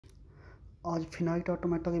आज finite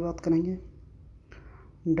automata की बात करेंगे।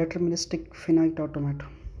 Deterministic finite automata.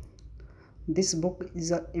 This book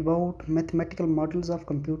is about mathematical models of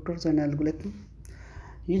computers and algorithm.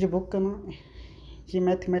 ये जो बुक है ना, ये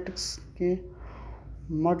मैथमेटिक्स के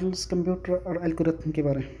मॉडल्स, कंप्यूटर और एल्गोरिथम के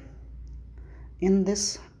बारे में। In this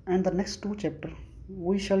and the next 2 chapter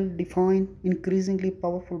we shall define increasingly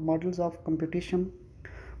powerful models of computation,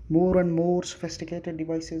 more and more sophisticated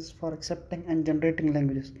devices for accepting and generating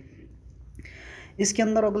languages. इसके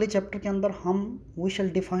अंदर अगले चैप्टर के अंदर हम we shall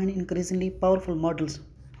define increasingly powerful models.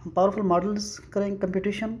 हम powerful models करेंगे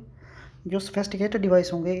computation जो sophisticated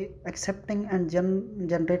device होंगे, accepting and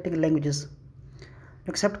generating languages,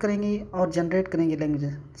 accept करेंगे और जनरेट करेंगे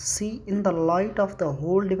languages. C in the light of the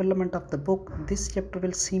whole development of the book this chapter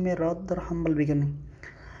will seam A rather humble beginning.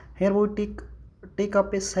 Here we take up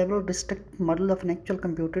a several distinct model of an actual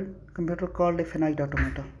computer called a finite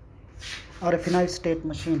automata or a finite state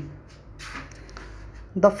machine.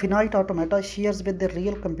 The finite automata shares with the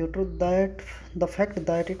real computer that the fact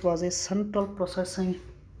that it was a central processing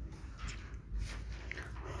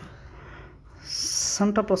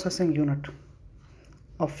unit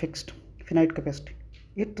of fixed finite capacity.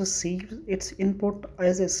 It receives its input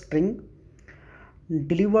as a string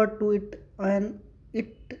delivered to it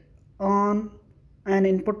on an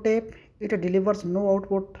input tape. It delivers no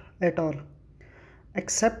output at all,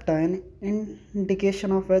 except an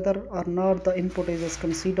indication of whether or not the input is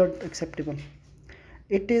considered acceptable.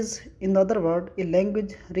 It is, in the other word, a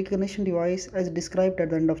language recognition device as described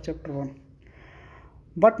at the end of chapter 1.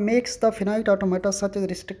 What makes the finite automata such a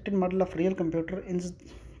restricted model of real computer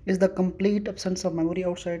is the complete absence of memory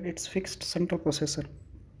outside its fixed central processor.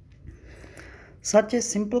 Such a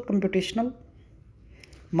simple computational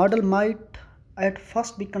model might at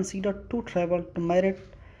first be considered too trivial to merit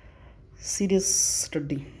serious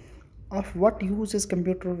study of what uses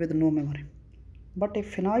computer with no memory. But a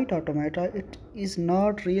finite automata, it is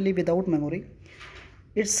not really without memory.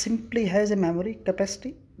 It simply has a memory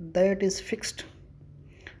capacity that is fixed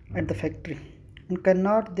at the factory and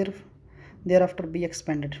cannot thereafter be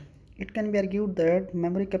expanded. It can be argued that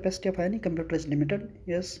memory capacity of any computer is limited,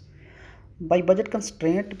 yes, by budget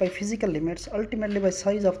constraint, by physical limits, ultimately by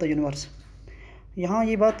size of the universe. यहाँ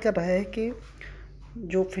ये बात कर रहा है कि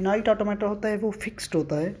जो finite automata होता है वो फिक्स्ड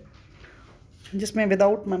होता है, जिसमें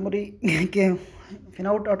विदाउट मेमोरी के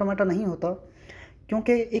फिनाइट ऑटोमेटा नहीं होता,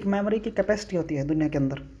 क्योंकि एक मेमोरी की कैपेसिटी होती है दुनिया के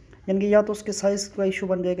अंदर। यानी कि या तो उसके साइज़ का इशू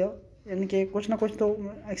बन जाएगा, यानी कि कुछ ना कुछ तो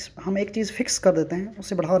हम एक चीज़ फिक्स कर देते हैं,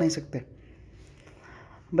 उससे बढ़ा नहीं सकते।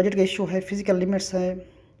 बजट का इशू है, फिजिकल लिमिट्स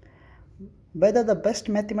है। Whether the best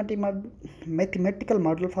mathematical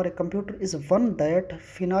model for a computer is one that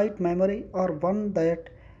finite memory or one that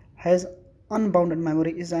has unbounded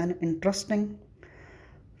memory is an interesting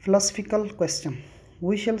philosophical question.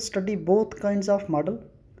 We shall study both kinds of model,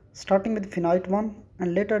 starting with finite one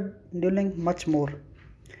and later dealing much more.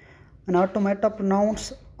 An automata,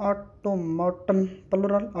 pronounced automaton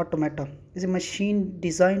plural automata, is a machine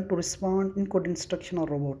designed to respond in code instruction or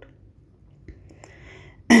robot.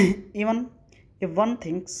 Even if one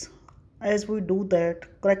thinks, as we do, that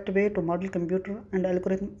correct way to model computer and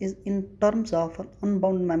algorithm is in terms of an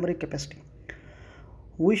unbound memory capacity,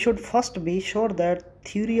 we should first be sure that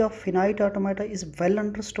theory of finite automata is well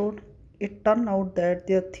understood. It turned out that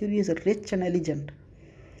their theory is rich and elegant,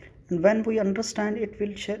 and when we understand it,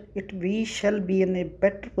 we shall be in a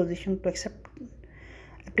better position to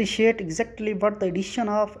appreciate exactly what the addition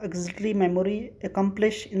of auxiliary memory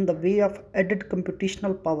accomplish in the way of added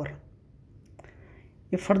computational power.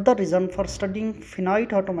 A further reason for studying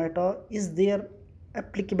finite automata is their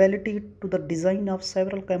applicability to the design of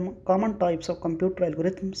several common types of computer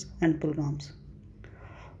algorithms and programs.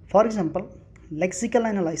 For example, lexical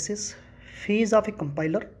analysis phase of a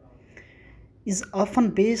compiler is often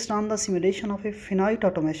based on the simulation of a finite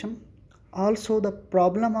automation. Also, the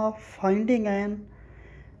problem of finding an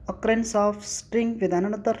occurrence of string with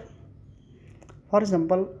another, for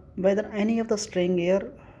example, whether any of the string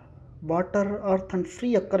air, water, earth and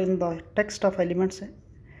free occur in the text of elements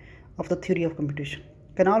of the theory of computation,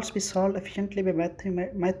 can also be solved efficiently by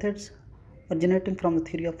methods originating from the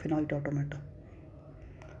theory of finite automata.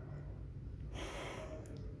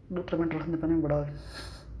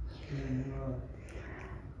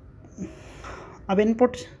 अब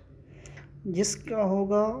input जिसका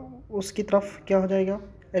होगा उसकी तरफ क्या हो जाएगा,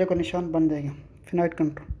 arrow का निशान बन जाएगा, finite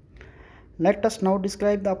control. Let us now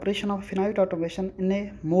describe the operation of finite automation in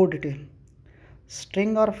a more detail.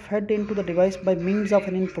 Strings are fed into the device by means of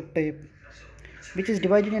an input tape, which is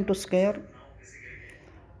divided into square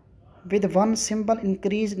with one symbol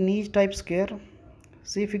increased in each type square.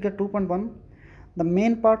 See figure 2.1. The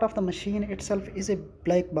main part of the machine itself is a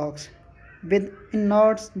black box with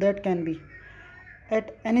nodes that can be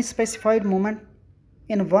at any specified moment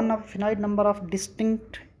in one of finite number of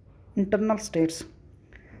distinct internal states.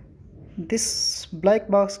 This black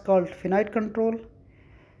box called finite control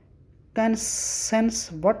can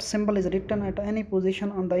sense what symbol is written at any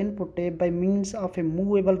position on the input tape by means of a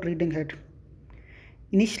movable reading head.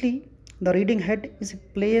 Initially, the reading head is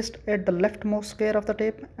placed at the leftmost square of the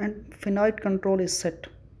tape and finite control is set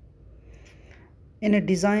in a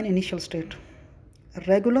design initial state.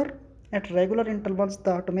 Regular At regular intervals,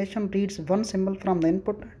 the automation reads one symbol from the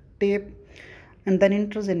input tape and then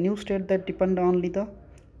enters a new state that depends only the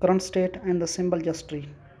current state and the symbol just read.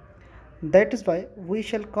 That is why we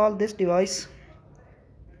shall call this device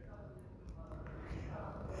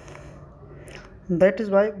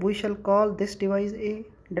a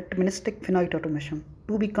deterministic finite automation,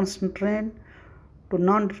 to be constrained to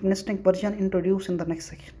non-deterministic version introduced in the next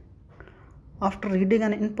section. After reading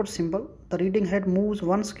an input symbol, the reading head moves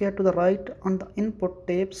one square to the right on the input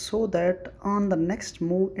tape so that on the next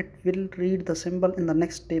move it will read the symbol in the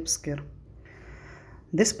next tape square.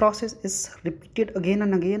 This process is repeated again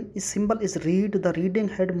and again. A symbol is read, the reading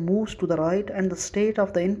head moves to the right and the state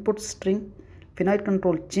of the input string finite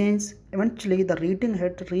control changes. Eventually, the reading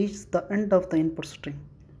head reaches the end of the input string.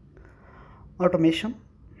 Automation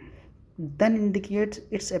then indicates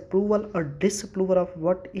its approval or disapproval of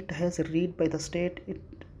what it has read by the state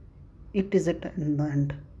it is at in the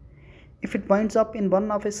end. If it winds up in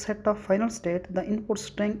one of a set of final state, the input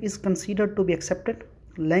string is considered to be accepted.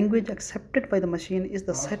 Language accepted by the machine is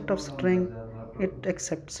the set of string it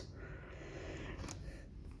accepts.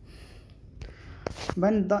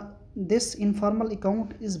 When this informal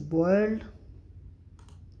account is boiled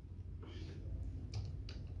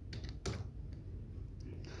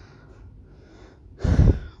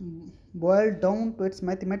down to its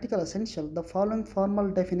mathematical essential, the following formal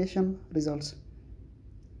definition results.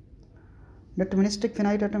 Deterministic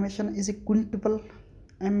finite automation is a quintuple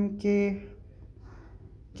MK.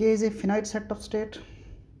 K is a finite set of state.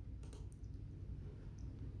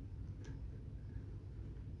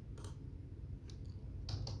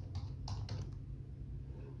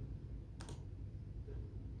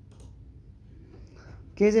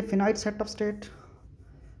 K is a finite set of state.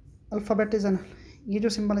 Alphabet is ये जो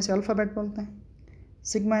symbol है इसे alphabet बोलते हैं.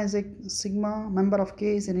 Sigma member of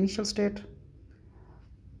के is an initial state.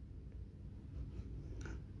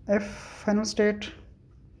 F final state.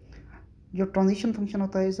 जो transition function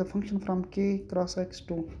होता है इज अ फंक्शन फ्रॉम के cross x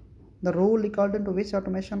to the rule according to which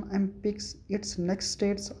automation M pics it's next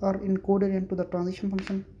states are encoded into the transition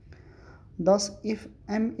function. Thus, if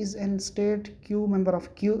M is in state Q member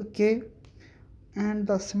of K and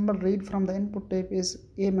the symbol read from the input tape is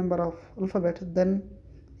a member of alphabet, then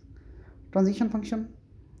transition function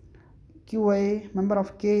QA member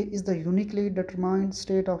of K is the uniquely determined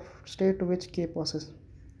state to which K passes.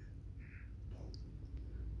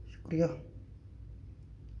 शुक्रिया.